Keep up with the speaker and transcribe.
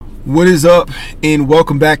What is up, and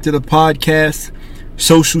welcome back to the podcast,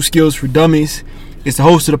 Social Skills for Dummies. It's the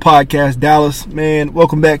host of the podcast, Dallas. Man,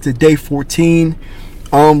 welcome back to day 14.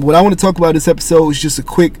 What I want to talk about this episode is just a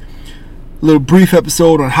quick, little brief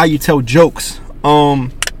episode on how you tell jokes.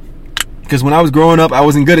 Because when I was growing up, I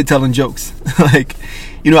wasn't good at telling jokes. I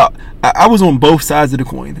was on both sides of the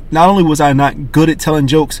coin. Not only was I not good at telling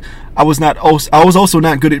jokes, I was also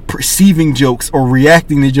not good at perceiving jokes or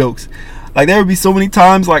reacting to jokes. Like, there would be so many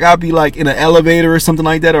times, like, I'd be, like, in an elevator or something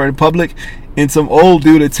like that, or in public, and some old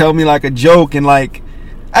dude would tell me, like, a joke, and, like,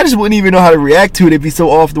 I just wouldn't even know how to react to it. It'd be so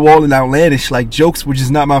off the wall and outlandish. Like, jokes were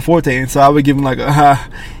just not my forte, and so I would give him, like,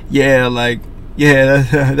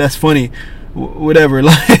 that's funny, whatever,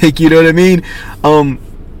 like, you know what I mean? And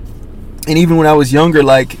even when I was younger,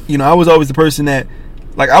 like, you know, I was always the person that,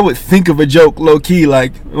 like, I would think of a joke low key.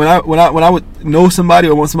 Like, when I would know somebody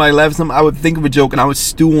or want somebody to laugh at something, I would think of a joke and I would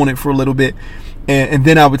stew on it for a little bit, and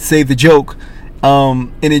then I would say the joke,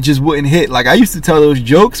 and it just wouldn't hit. Like, I used to tell those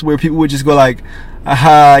jokes where people would just go like,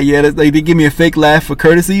 "Aha, yeah," like, they give me a fake laugh for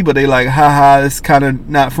courtesy, but they like, "Haha, that's kind of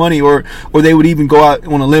not funny," or they would even go out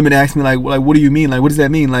on a limb and ask me like, "What do you mean? Like, what does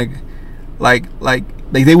that mean?" Like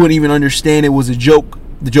they wouldn't even understand it was a joke.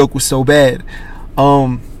 The joke was so bad.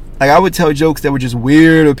 Like, I would tell jokes that were just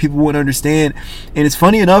weird or people wouldn't understand. And it's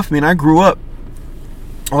funny enough, man, I grew up.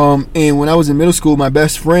 And when I was in middle school, my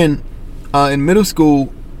best friend in middle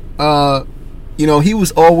school, he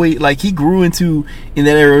was always, like, he grew in that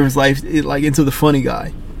area of his life, into the funny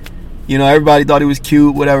guy. You know, everybody thought he was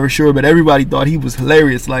cute, whatever, sure, but everybody thought he was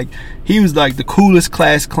hilarious. Like, he was like the coolest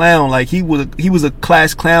class clown. Like, he was a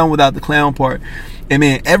class clown without the clown part. And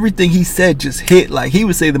man, everything he said just hit. Like, he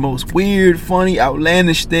would say the most weird, funny,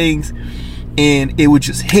 outlandish things, and it would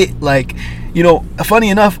just hit. Like, you know, funny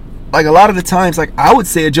enough, like, a lot of the times, like, I would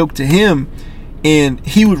say a joke to him, and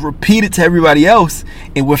he would repeat it to everybody else.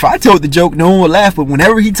 And if I told the joke, no one would laugh. But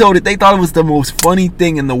whenever he told it, they thought it was the most funny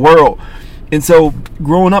thing in the world. And so,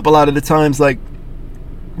 growing up, a lot of the times, like,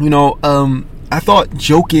 you know, I thought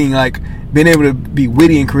joking, like, being able to be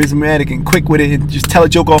witty and charismatic and quick with it and just tell a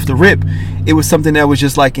joke off the rip, it was something that was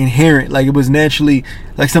just, like, inherent. Like, it was naturally,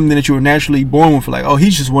 like, something that you were naturally born with. Like, oh,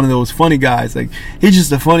 he's just one of those funny guys. Like, he's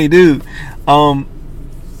just a funny dude.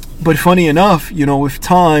 But funny enough, you know, with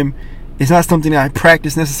time, it's not something that I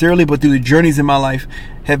practice necessarily, but through the journeys in my life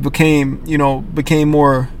have became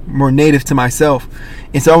more native to myself.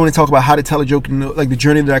 And so I want to talk about how to tell a joke, like the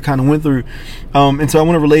journey that I kind of went through. And so I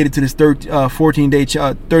want to relate it to this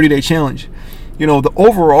 30-day challenge. You know, the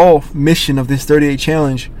overall mission of this 30-day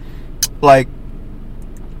challenge, like,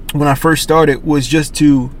 when I first started, was just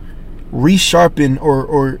to resharpen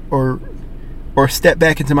or step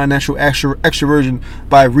back into my natural extroversion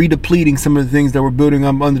by redepleting some of the things that were building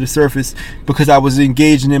up under the surface, because I was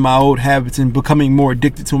engaging in my old habits and becoming more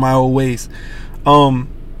addicted to my old ways.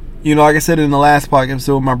 You know, like I said in the last podcast,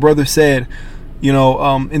 so my brother said, you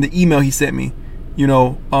know, in the email he sent me, you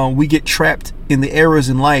know, we get trapped in the eras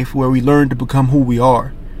in life where we learn to become who we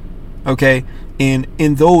are. Okay? And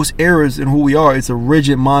in those eras and who we are, it's a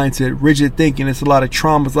rigid mindset, rigid thinking. It's a lot of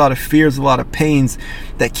traumas, a lot of fears, a lot of pains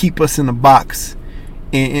that keep us in a box.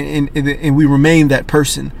 And we remain that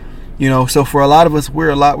person. You know, so for a lot of us,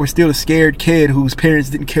 we're still the scared kid whose parents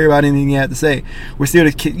didn't care about anything he had to say. We're still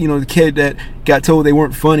the kid, you know, the kid that got told they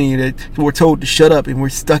weren't funny, that were told to shut up, and we're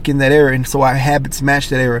stuck in that era. And so our habits match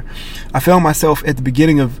that era. I found myself at the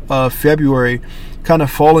beginning of February kind of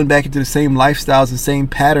falling back into the same lifestyles and same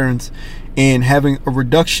patterns, and having a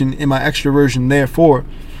reduction in my extroversion, therefore,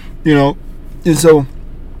 you know. And so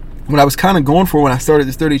what I was kind of going for when I started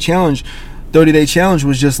this 30-day challenge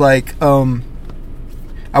was just like,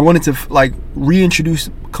 I wanted to, like, reintroduce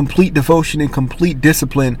complete devotion and complete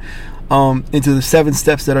discipline into the 7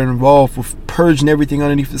 steps that are involved with purging everything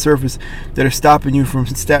underneath the surface that are stopping you from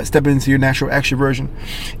stepping into your natural extroversion.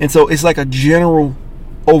 And so it's like a general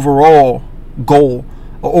overall goal,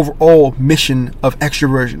 overall mission of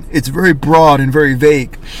extroversion. It's very broad and very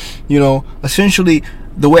vague. You know, essentially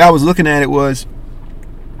the way I was looking at it was,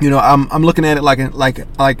 you know, I'm looking at it like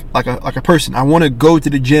a person. I want to go to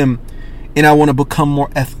the gym and I want to become more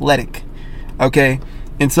athletic. Okay?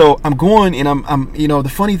 And so I'm going, and I'm you know, the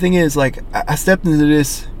funny thing is, like, I stepped into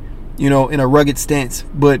this, you know, in a rugged stance,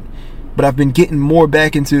 but I've been getting more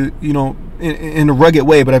back into, you know, in a rugged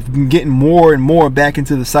way, but I've been getting more and more back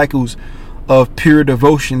into the cycles of pure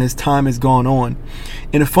devotion as time has gone on.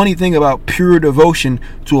 And the funny thing about pure devotion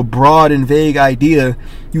to a broad and vague idea,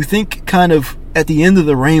 you think kind of at the end of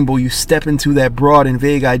the rainbow, you step into that broad and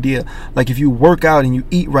vague idea. Like, if you work out and you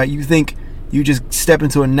eat right, you think You just step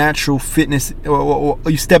into a natural fitness, or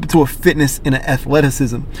you step into a fitness and an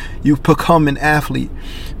athleticism. You've become an athlete.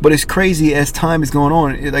 But it's crazy as time is going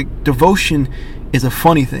on. Like, devotion is a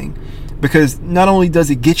funny thing, because not only does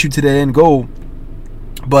it get you to that end goal,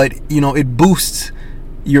 but it boosts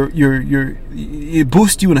it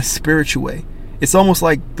boosts you in a spiritual way. It's almost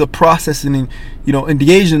like the process, and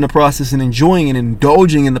engaging in the process and enjoying and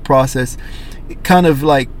indulging in the process, it kind of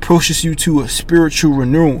like pushes you to a spiritual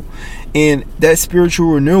renewal. And that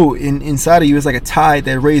spiritual renewal inside of you is like a tide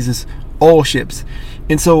that raises all ships.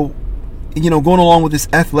 And so, going along with this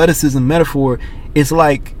athleticism metaphor, it's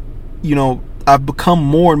like, I've become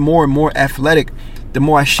more and more and more athletic the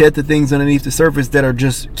more I shed the things underneath the surface that are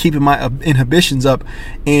just keeping my inhibitions up.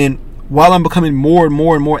 And while I'm becoming more and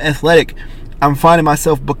more and more athletic, I'm finding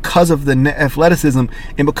myself, because of the athleticism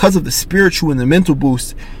and because of the spiritual and the mental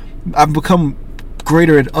boost, I've become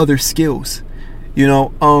greater at other skills.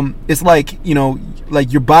 It's like,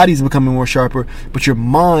 like your body's becoming more sharper, but your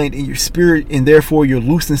mind and your spirit, and therefore your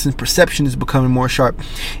looseness and perception, is becoming more sharp.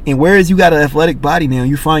 And whereas you got an athletic body now,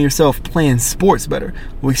 you find yourself playing sports better,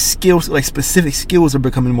 with skills, like specific skills are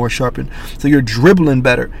becoming more sharpened. So you're dribbling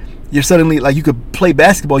better. You're suddenly, like, you could play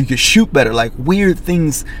basketball, you could shoot better. Like, weird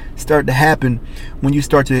things start to happen when you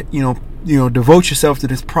start to, devote yourself to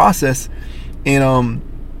this process. And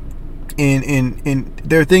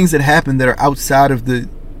there are things that happen that are outside of the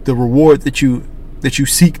reward that you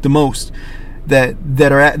seek the most, that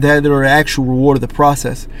are actual reward of the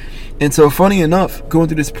process. And so, funny enough, going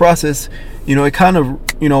through this process, it kind of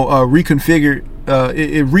reconfigured,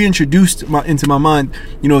 it reintroduced into my mind,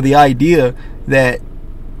 the idea that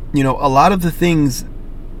a lot of the things,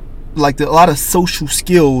 like a lot of social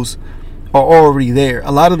skills are already there.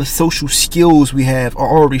 A lot of the social skills we have are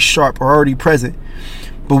already sharp, are already present.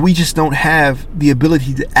 But we just don't have the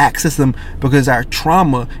ability to access them, because our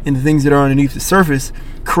trauma and the things that are underneath the surface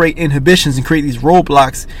create inhibitions and create these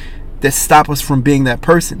roadblocks that stop us from being that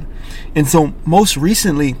person. And so most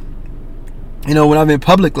recently, when I've been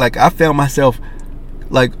public, like, I found myself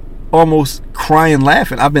like almost crying,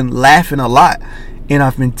 laughing. I've been laughing a lot, and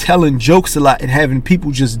I've been telling jokes a lot and having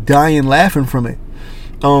people just dying laughing from it.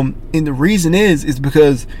 And the reason is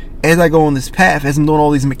because as I go on this path, as I'm doing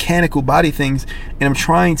all these mechanical body things, and I'm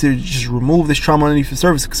trying to just remove this trauma underneath the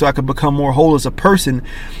surface so I can become more whole as a person,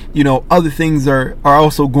 other things are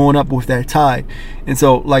also going up with that tide. And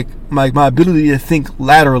so, like, my ability to think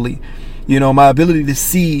laterally, my ability to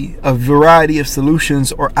see a variety of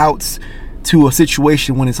solutions or outs to a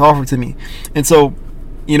situation when it's offered to me. And so,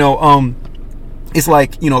 it's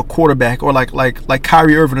like, a quarterback, or like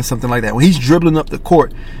Kyrie Irving or something like that. When he's dribbling up the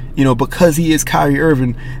court, because he is Kyrie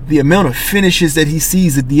Irving, the amount of finishes that he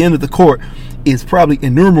sees at the end of the court is probably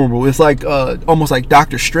innumerable. It's like almost like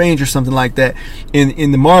Doctor Strange or something like that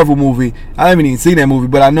in the Marvel movie. I haven't even seen that movie,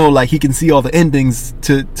 but I know, like, he can see all the endings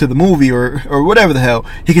to the movie, or whatever the hell.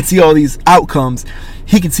 He can see all these outcomes.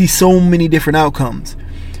 He can see so many different outcomes,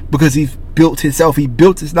 because he's built himself.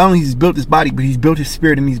 Not only he's built his body, but he's built his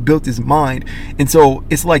spirit, and he's built his mind. And so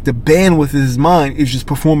it's like the bandwidth of his mind is just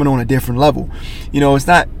performing on a different level. It's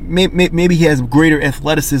not, maybe he has greater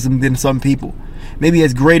athleticism than some people. Maybe he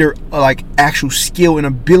has greater like actual skill and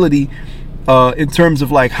ability in terms of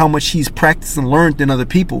like how much he's practiced and learned than other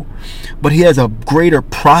people. But he has a greater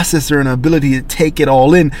processor and ability to take it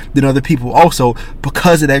all in than other people also,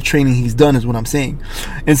 because of that training he's done, is what I'm saying.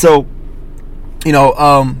 And so,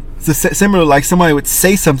 so similar, like somebody would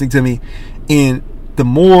say something to me, and the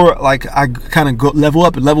more like I kind of go level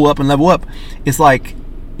up and level up and level up, it's like,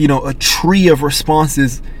 a tree of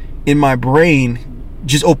responses in my brain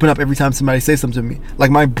just open up every time somebody says something to me. Like,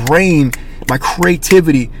 my brain, my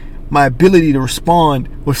creativity, my ability to respond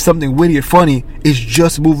with something witty or funny is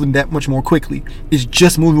just moving that much more quickly. It's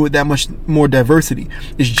just moving with that much more diversity.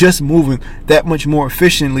 It's just moving that much more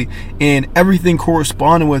efficiently, and everything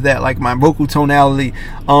corresponding with that, like my vocal tonality,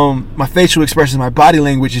 my facial expressions, my body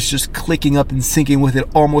language, is just clicking up and syncing with it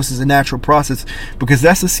almost as a natural process, because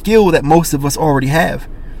that's a skill that most of us already have.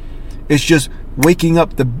 It's just waking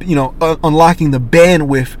up unlocking the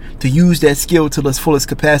bandwidth to use that skill to its fullest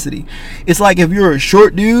capacity. It's like if you're a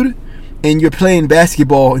short dude and you're playing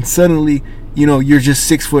basketball, and suddenly, you're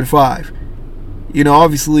just 6'5".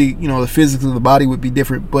 Obviously, the physics of the body would be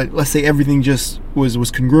different, but let's say everything just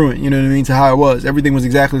was congruent, you know what I mean, to how it was. Everything was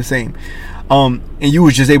exactly the same. And you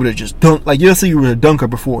was just able to just dunk. Like, let's say you were a dunker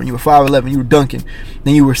before, and you were 5'11", you were dunking.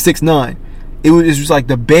 Then you were 6'9". It was just like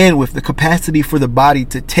the bandwidth, the capacity for the body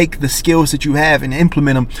to take the skills that you have and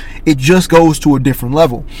implement them. It just goes to a different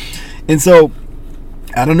level. And so,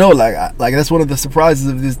 I don't know, like that's one of the surprises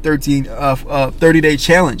of this 30-day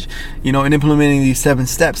challenge, you know, in implementing these 7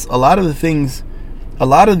 steps. A lot of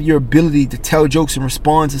your ability to tell jokes and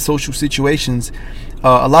respond to social situations,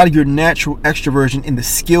 a lot of your natural extroversion and the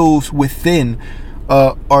skills within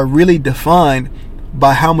are really defined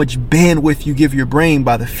by how much bandwidth you give your brain,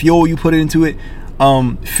 by the fuel you put into it,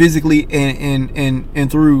 physically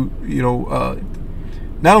and through, you know,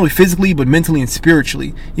 not only physically but mentally and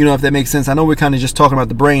spiritually, you know, if that makes sense. I know we're kind of just talking about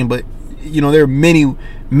the brain, but you know, there are many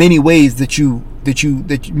ways that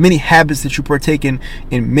many habits that you partake in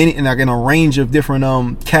like in a range of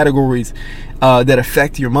different categories that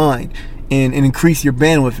affect your mind and increase your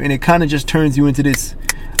bandwidth, and it kind of just turns you into this,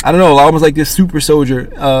 I don't know, almost like this super soldier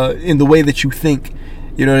in the way that you think,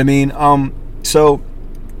 you know what I mean? So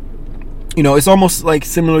you know, it's almost like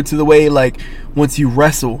similar to the way, like, once you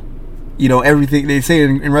wrestle, you know, everything they say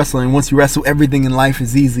in wrestling, once you wrestle, everything in life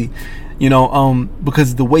is easy, you know,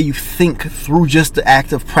 because the way you think through just the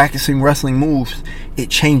act of practicing wrestling moves, it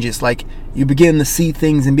changes. Like, you begin to see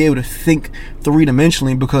things and be able to think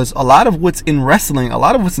three-dimensionally, because a lot of what's in wrestling, a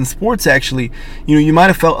lot of what's in sports, actually, you know, you might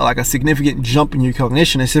have felt like a significant jump in your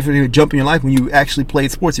cognition, a significant jump in your life when you actually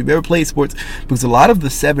played sports. If you've ever played sports, because a lot of the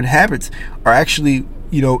 7 habits are actually,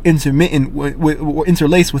 you know, intermittent,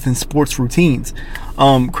 interlaced within sports routines.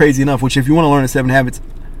 Crazy enough, which if you want to learn the 7 habits,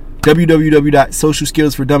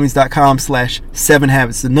 www.socialskillsfordummies.com/7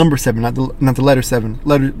 habits, the number 7, not the letter 7,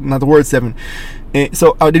 not the word 7. And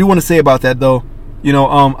so I do want to say about that, though, you know,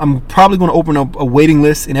 I'm probably going to open up a waiting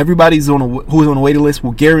list, and everybody who's on a waiting list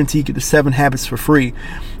will guarantee get the 7 habits for free.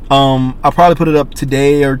 I'll probably put it up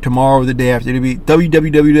today or tomorrow or the day after. It'll be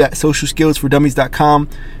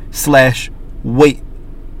www.socialskillsfordummies.com/wait.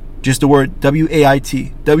 Just the word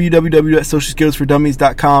WAIT.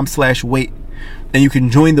 www.socialskillsfordummies.com/wait. And you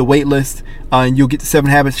can join the wait list, and you'll get the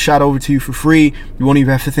 7 habits shot over to you for free. You won't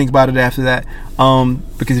even have to think about it after that.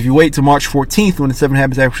 Because if you wait till March 14th when the 7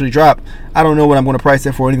 habits actually drop, I don't know what I'm going to price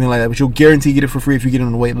that for or anything like that, but you'll guarantee get it for free if you get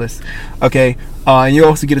on the wait list. Okay. And you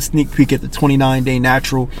also get a sneak peek at the 29-day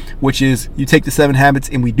natural, which is you take the 7 habits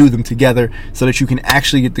and we do them together so that you can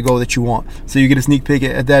actually get the goal that you want. So you get a sneak peek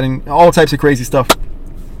at that and all types of crazy stuff.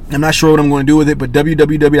 I'm not sure what I'm going to do with it, but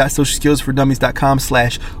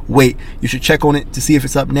www.socialskillsfordummies.com/wait. You should check on it to see if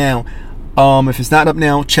it's up now. If it's not up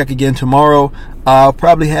now, check again tomorrow. I'll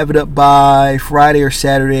probably have it up by Friday or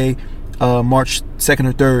Saturday, March 2nd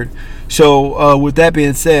or 3rd. So with that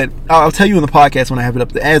being said, I'll tell you in the podcast when I have it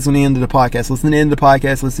up. The ads on the end of the podcast. Listen to the end of the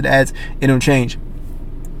podcast, listen to the ads, and it'll change.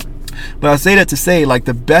 But I'll say that to say, like,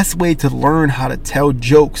 the best way to learn how to tell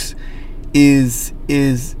jokes is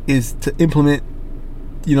to implement,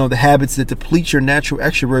 you know, the habits that deplete your natural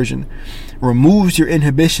extroversion, removes your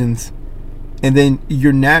inhibitions, and then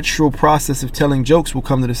your natural process of telling jokes will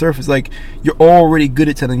come to the surface. Like, you're already good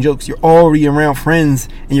at telling jokes. You're already around friends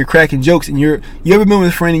and you're cracking jokes, and you ever been with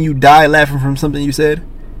a friend and you die laughing from something you said?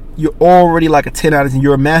 You're already like a 10 out of 10.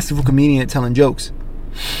 You're a masterful comedian at telling jokes.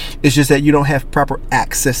 It's just that you don't have proper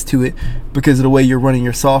access to it because of the way you're running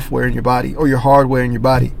your software in your body, or your hardware in your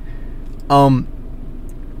body. You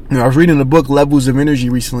know, I was reading the book Levels of Energy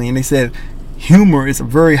recently, and they said humor is a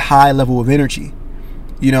very high level of energy.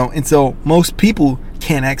 You know, and so most people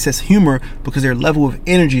can't access humor because their level of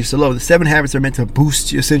energy is so low. The 7 habits are meant to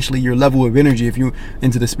boost essentially your level of energy if you're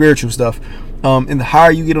into the spiritual stuff. And the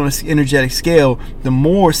higher you get on an energetic scale, the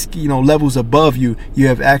more, you know, levels above you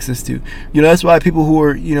have access to. You know, that's why people who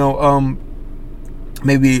are, you know,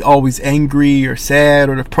 maybe always angry or sad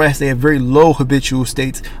or depressed, they have very low habitual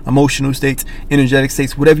states, emotional states, energetic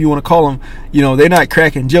states, whatever you want to call them. You know, they're not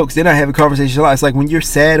cracking jokes, they're not having conversations a lot. It's like when you're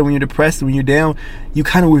sad and when you're depressed and when you're down, you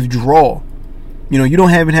kind of withdraw. You know, you don't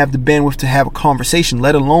even have the bandwidth to have a conversation,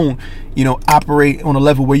 let alone, you know, operate on a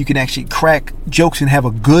level where you can actually crack jokes and have a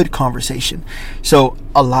good conversation. So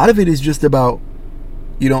a lot of it is just about,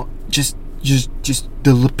 you know, just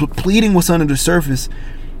depleting what's under the surface.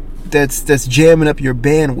 That's jamming up your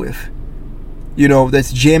bandwidth, you know,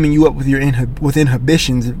 that's jamming you up with your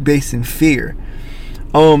inhibitions based in fear.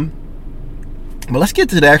 But let's get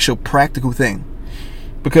to the actual practical thing,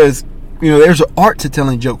 because, you know, there's an art to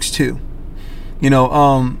telling jokes too. You know,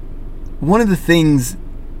 one of the things,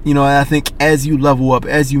 you know, I think as you level up,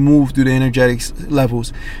 as you move through the energetic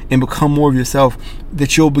levels and become more of yourself,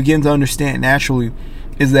 that you'll begin to understand naturally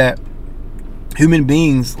is that human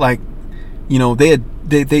beings, like, you know, they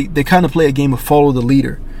kind of play a game of follow the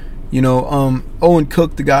leader. You know, Owen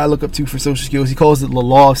Cook, the guy I look up to for social skills, he calls it the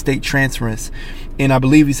law of state transference. And I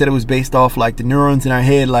believe he said it was based off, like, the neurons in our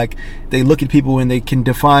head. Like, they look at people and they can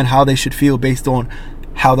define how they should feel based on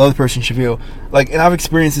how the other person should feel. Like, and I've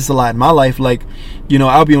experienced this a lot in my life. Like, you know,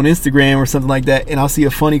 I'll be on Instagram or something like that, and I'll see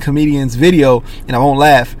a funny comedian's video, and I won't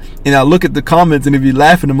laugh, and I'll look at the comments and it'll be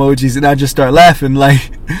laughing emojis, and I just start laughing,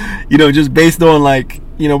 like, you know, just based on, like,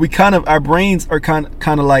 you know, we kind of, our brains are kind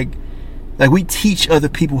of like we teach other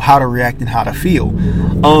people how to react and how to feel.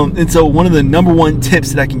 And so one of the number one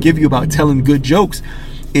tips that I can give you about telling good jokes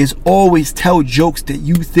is always tell jokes that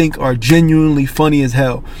you think are genuinely funny as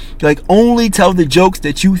hell. Like, only tell the jokes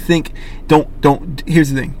that you think don't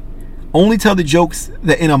here's the thing. Only tell the jokes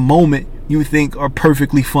that in a moment you think are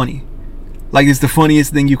perfectly funny. Like, it's the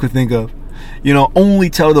funniest thing you could think of. You know, only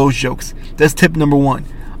tell those jokes. That's tip number one.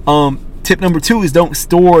 Tip number two is don't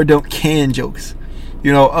store or don't can jokes.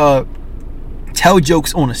 You know, tell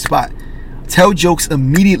jokes on the spot. Tell jokes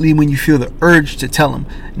immediately when you feel the urge to tell them.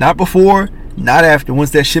 Not before, not after.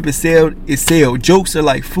 Once that ship is sailed, it's sailed. Jokes are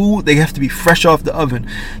like food. They have to be fresh off the oven.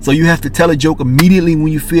 So you have to tell a joke immediately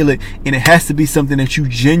when you feel it, and it has to be something that you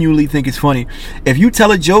genuinely think is funny. If you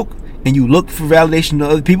tell a joke and you look for validation to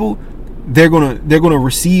other people, they're gonna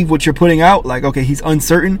receive what you're putting out. Like, okay, he's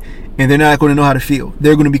uncertain, and they're not gonna know how to feel.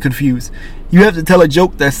 They're gonna be confused. You have to tell a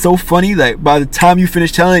joke that's so funny that by the time you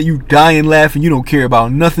finish telling it, you die and laugh, and you don't care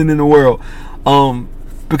about nothing in the world.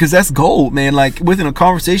 Because that's gold, man. Like, within a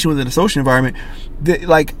conversation, within a social environment,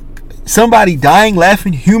 like, somebody dying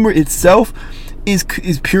laughing, humor itself is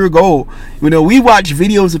pure gold. You know, we watch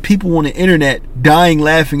videos of people on the internet dying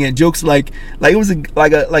laughing at jokes. Like it was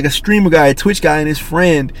like a streamer guy, a Twitch guy, and his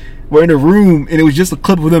friend were in a room, and it was just a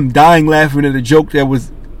clip of them dying laughing at a joke that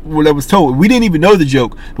was told. We didn't even know the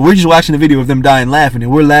joke, but we're just watching the video of them dying laughing,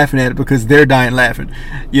 and we're laughing at it because they're dying laughing.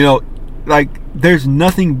 You know, like, there's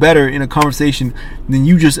nothing better in a conversation than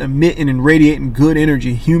you just emitting and radiating good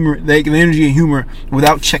energy, humor, like the energy and humor,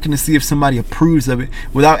 without checking to see if somebody approves of it,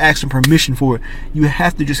 without asking permission for it. You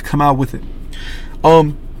have to just come out with it.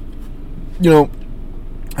 You know,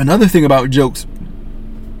 another thing about jokes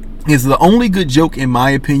is the only good joke, in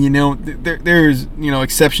my opinion. Now, there's, you know,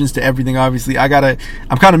 exceptions to everything. Obviously, I'm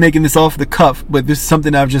kind of making this off the cuff, but this is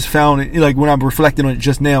something I've just found, like, when I'm reflecting on it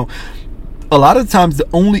just now. A lot of the times,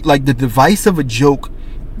 the device of a joke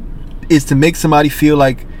is to make somebody feel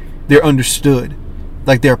like they're understood,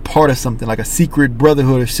 like they're part of something, like a secret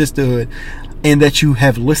brotherhood or sisterhood, and that you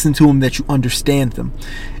have listened to them, that you understand them.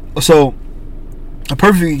 So a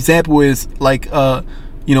perfect example is, like,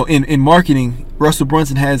 you know, in marketing, Russell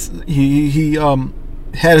Brunson has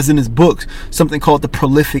has in his books something called the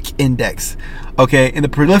Prolific Index. Okay, and the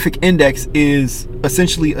Prolific Index is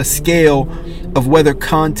essentially a scale of whether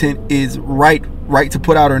content is right to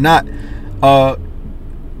put out or not,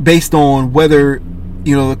 based on whether,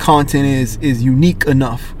 you know, the content is unique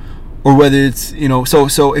enough, or whether it's, you know,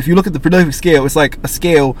 so if you look at the Prolific scale, it's like a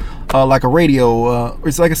scale, like a radio,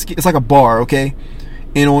 it's like a bar, okay.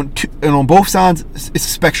 And on both sides, it's a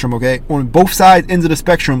spectrum, okay? On both sides ends of the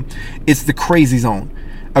spectrum, it's the crazy zone,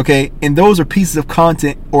 okay? And those are pieces of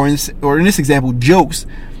content, or in this example, jokes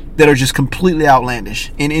that are just completely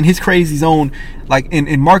outlandish. And in his crazy zone, like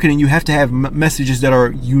in marketing, you have to have messages that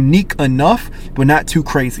are unique enough, but not too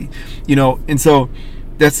crazy, you know? And so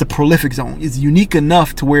that's the prolific zone. It's unique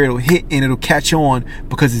enough to where it'll hit and it'll catch on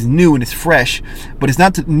because it's new and it's fresh, but it's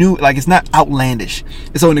not new, like, it's not outlandish.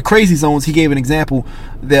 And so in the crazy zones, he gave an example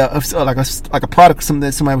that of like a product, something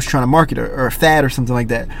that somebody was trying to market, or a fad or something like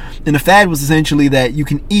that. And the fad was essentially that you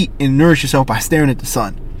can eat and nourish yourself by staring at the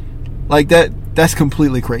sun. Like, that's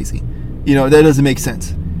completely crazy. You know, that doesn't make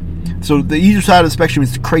sense. So the either side of the spectrum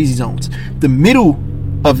is the crazy zones. The middle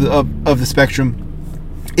of the spectrum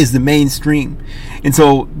is the mainstream. And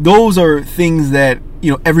so those are things that,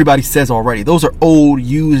 you know, everybody says already. Those are old,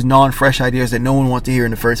 used, non-fresh ideas that no one wants to hear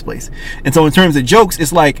in the first place. And so in terms of jokes,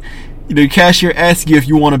 it's like, you know, the cashier asks you if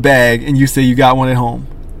you want a bag, and you say you got one at home.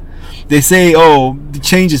 They say, oh, the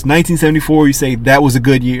change is 1974. You say, that was a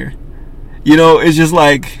good year. You know, it's just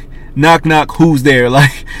like, knock, knock, who's there?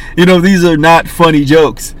 Like, you know, these are not funny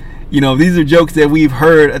jokes. You know, these are jokes that we've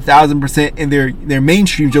heard 1,000%, and they're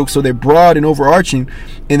mainstream jokes, so they're broad and overarching,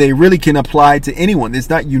 and they really can apply to anyone. It's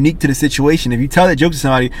not unique to the situation. If you tell that joke to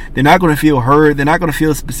somebody, they're not going to feel heard. They're not going to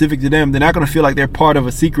feel specific to them. They're not going to feel like they're part of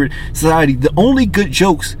a secret society. The only good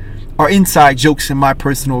jokes are inside jokes, in my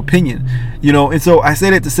personal opinion. You know, and so I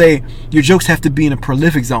say that to say your jokes have to be in a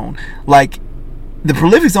prolific zone. Like, the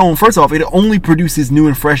prolific zone, first off, it only produces new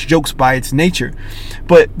and fresh jokes by its nature.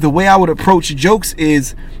 But the way I would approach jokes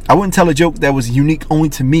is, I wouldn't tell a joke that was unique only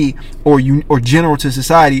to me or general to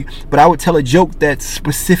society, but I would tell a joke that's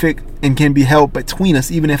specific and can be held between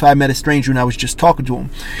us, even if I met a stranger and I was just talking to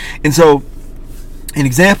him. And so, an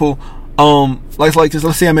example, like this,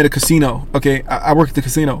 let's say I'm at a casino. Okay, I work at the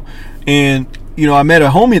casino, and I met a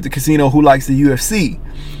homie at the casino who likes the UFC.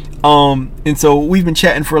 And so we've been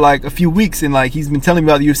chatting for like a few weeks, and like he's been telling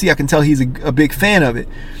me about the UFC. I can tell he's a big fan of it.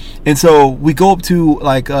 And so we go up to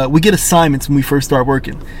like we get assignments when we first start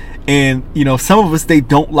working. And some of us, they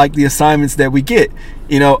don't like the assignments that we get.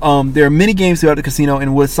 There are many games throughout the casino,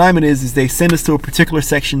 and what assignment is they send us to a particular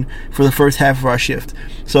section for the first half of our shift.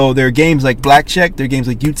 So there are games like Blackjack, there are games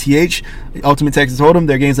like UTH, Ultimate Texas Hold'em,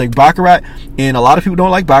 there are games like Baccarat, and a lot of people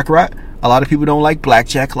don't like Baccarat. A lot of people don't like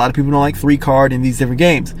Blackjack. A lot of people don't like 3-card and these different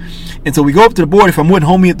games. And so we go up to the board. If I'm with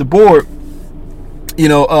homie at the board,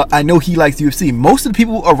 I know he likes the UFC. Most of the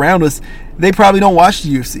people around us, they probably don't watch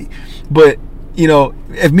the UFC. But,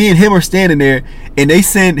 if me and him are standing there and they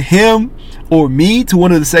send him or me to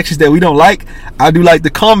one of the sections that we don't like, I do like the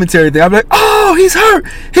commentary thing. I'll be like, oh, he's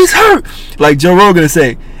hurt. Like Joe Rogan to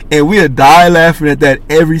say. And we'll die laughing at that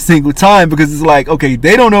every single time, because it's like, okay,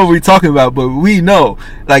 they don't know what we're talking about, but we know.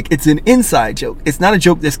 Like, it's an inside joke. It's not a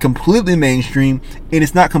joke that's completely mainstream, and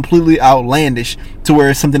it's not completely outlandish to where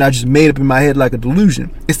it's something I just made up in my head like a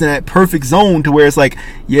delusion. It's in that perfect zone to where it's like,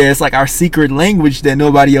 yeah, it's like our secret language that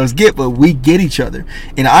nobody else get, but we get each other.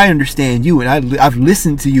 And I understand you, and I've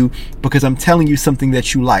listened to you because I'm telling you something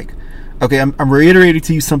that you like. Okay, I'm reiterating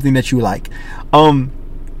to you something that you like.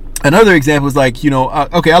 Another example is like,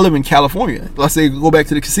 okay, I live in California. Let's say go back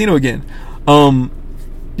to the casino again. So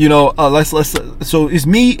it's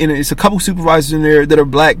me and it's a couple supervisors in there that are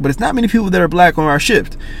black, but it's not many people that are black on our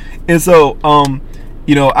shift. And so,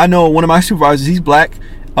 I know one of my supervisors, he's black.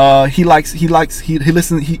 He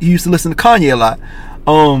used to listen to Kanye a lot.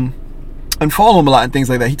 And follow him a lot and things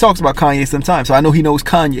like that. He talks about Kanye sometimes, so I know he knows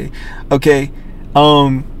Kanye. Okay.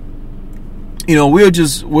 We'll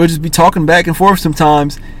just be talking back and forth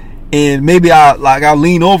sometimes. And maybe I'll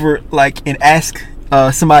lean over and ask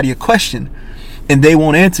somebody a question, and they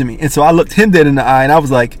won't answer me. And so I looked him dead in the eye, and I was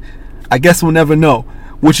like, I guess we'll never know.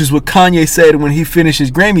 Which is what Kanye said when he finished his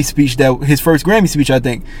Grammy speech, his first Grammy speech, I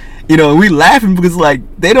think. And we laughing because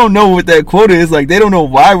they don't know what that quote is. Like, they don't know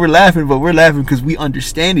why we're laughing, but we're laughing because we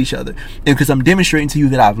understand each other, and because I'm demonstrating to you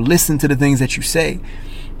that I've listened to the things that you say.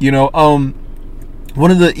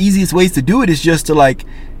 One of the easiest ways to do it is just to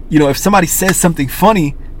if somebody says something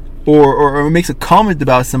funny, or makes a comment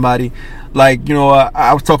about somebody,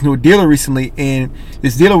 I was talking to a dealer recently, and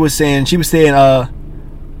this dealer was saying, you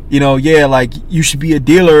should be a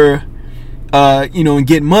dealer, and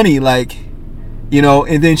get money,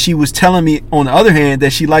 and then she was telling me on the other hand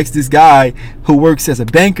that she likes this guy who works as a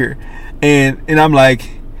banker, and I'm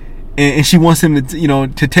like, and she wants him to,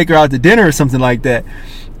 to take her out to dinner or something like that.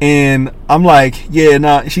 And I'm like, yeah,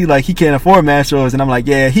 nah. She's like, he can't afford Mastros. And I'm like,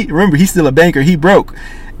 yeah, he's still a banker. He broke.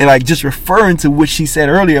 And just referring to what she said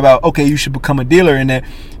earlier about, okay, you should become a dealer, and that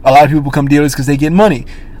a lot of people become dealers because they get money.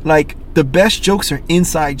 The best jokes are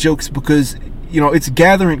inside jokes because, it's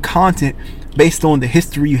gathering content based on the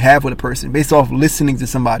history you have with a person, based off listening to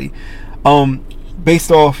somebody, based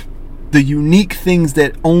off the unique things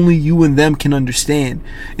that only you and them can understand,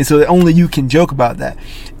 and so that only you can joke about that.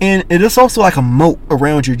 And it is also like a moat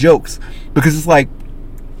around your jokes, because it's like,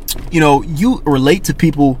 you relate to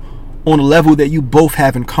people on a level that you both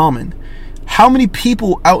have in common. How many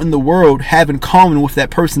people out in the world have in common with that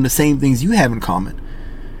person the same things you have in common?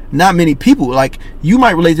 Not many people. You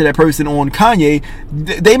might relate to that person on Kanye.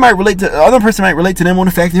 They might relate to, the other person might relate to them on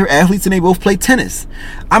the fact that they're athletes and they both play tennis.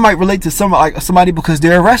 I might relate to somebody because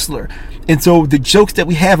they're a wrestler. And so the jokes that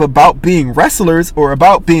we have about being wrestlers, or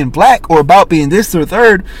about being black, or about being this or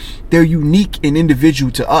third, they're unique and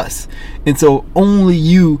individual to us. And so only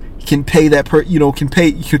you can pay that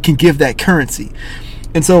can give that currency.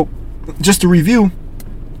 And so, just to review,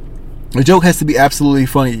 a joke has to be absolutely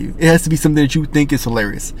funny to you. It has to be something that you think is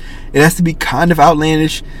hilarious. It has to be kind of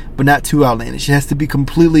outlandish, but not too outlandish. It has to be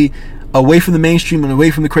completely away from the mainstream and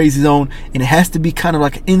away from the crazy zone, and it has to be kind of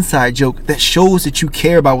like an inside joke that shows that you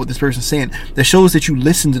care about what this person's saying, that shows that you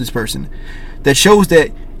listen to this person, that shows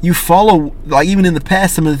that you follow, even in the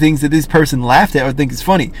past, some of the things that this person laughed at or think is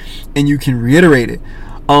funny, and you can reiterate it.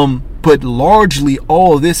 But largely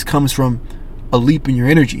all of this comes from a leap in your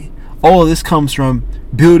energy. All of this comes from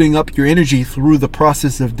building up your energy through the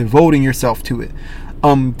process of devoting yourself to it.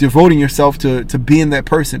 Devoting yourself to being that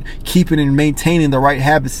person, keeping and maintaining the right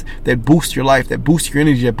habits that boost your life, that boost your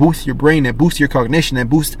energy, that boost your brain, that boost your cognition, that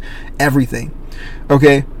boost everything.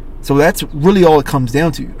 Okay? So that's really all it comes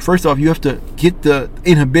down to. First off, you have to get the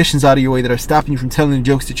inhibitions out of your way that are stopping you from telling the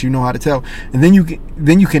jokes that you know how to tell. And then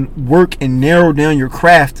you can work and narrow down your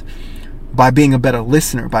craft by being a better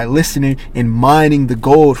listener, by listening and mining the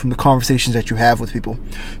gold from the conversations that you have with people.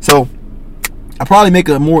 So I'll probably make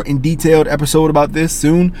a more in detailed episode about this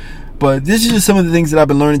soon, But this is just some of the things that I've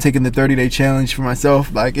been learning taking the 30-day challenge for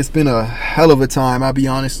myself. Like, it's been a hell of a time, I'll be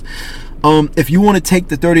honest. If you want to take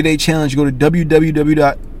the 30-day challenge, go to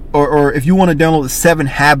www. Or if you want to download the 7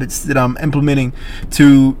 habits that I'm implementing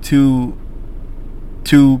to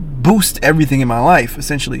boost everything in my life,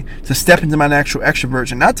 essentially, to step into my natural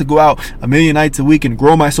extroversion, not to go out 1,000,000 nights a week and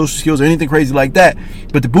grow my social skills or anything crazy like that,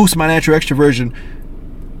 but to boost my natural extroversion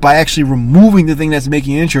by actually removing the thing that's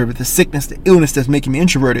making me introverted, the sickness, the illness that's making me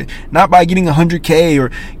introverted. Not by getting 100K or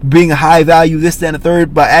being a high value, this, that, and the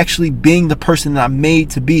third, but actually being the person that I'm made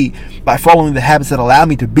to be by following the habits that allow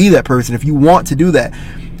me to be that person. If you want to do that,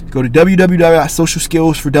 go to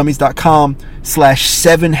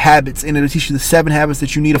www.socialskillsfordummies.com/7habits, and it'll teach you the 7 habits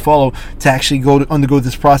that you need to follow to actually undergo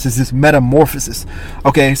this process, this metamorphosis.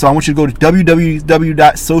 Okay, so I want you to go to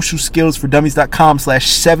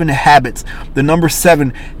www.socialskillsfordummies.com/7habits, the number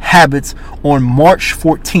 7 habits, on March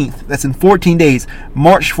 14th. That's in 14 days,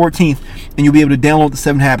 March 14th, and you'll be able to download the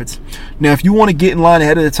 7 habits. Now, if you want to get in line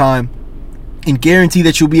ahead of the time and guarantee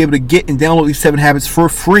that you'll be able to get and download these 7 habits for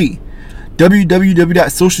free,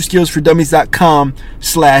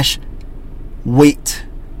 www.socialskillsfordummies.com/wait.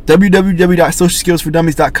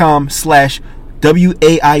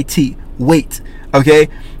 www.socialskillsfordummies.com/WAIT. Wait. Okay?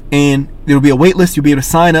 And there'll be a wait list. You'll be able to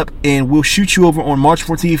sign up, and we'll shoot you over on March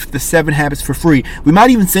 14th the 7 habits for free. We might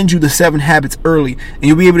even send you the 7 habits early, and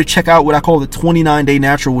you'll be able to check out what I call the 29-day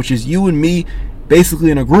natural, which is you and me basically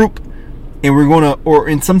in a group, and we're going to, or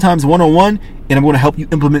in sometimes one-on-one, and I'm going to help you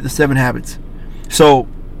implement the 7 habits. So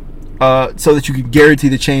that you can guarantee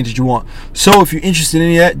the change that you want. So if you're interested in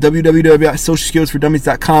any of that,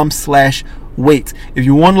 www.socialskillsfordummies.com/wait. If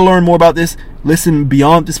you want to learn more about this, listen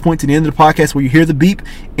beyond this point to the end of the podcast where you hear the beep,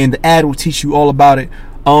 and the ad will teach you all about it.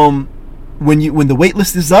 When the wait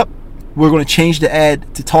list is up, we're going to change the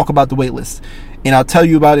ad to talk about the wait list, and I'll tell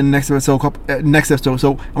you about it in the next episode.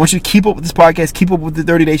 So I want you to keep up with this podcast, keep up with the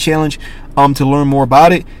 30-day challenge, to learn more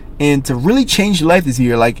about it and to really change your life this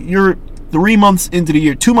year. Like, you're 3 months into the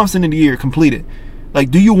year, 2 months into the year completed. Like,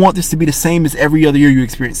 do you want this to be the same as every other year you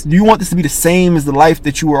experience? Do you want this to be the same as the life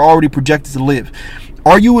that you were already projected to live?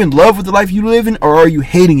 Are you in love with the life you live in, or are you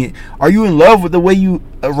hating it? Are you in love with the way you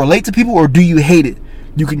relate to people, or do you hate it?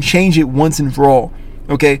 You can change it once and for all.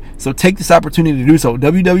 Okay, so take this opportunity to do so.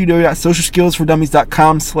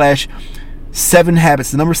 www.socialskillsfordummies.com/7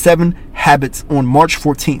 habits, the number 7 habits, on March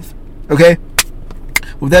 14th. Okay,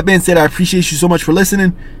 with that being said, I appreciate you so much for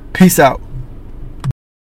listening. Peace out.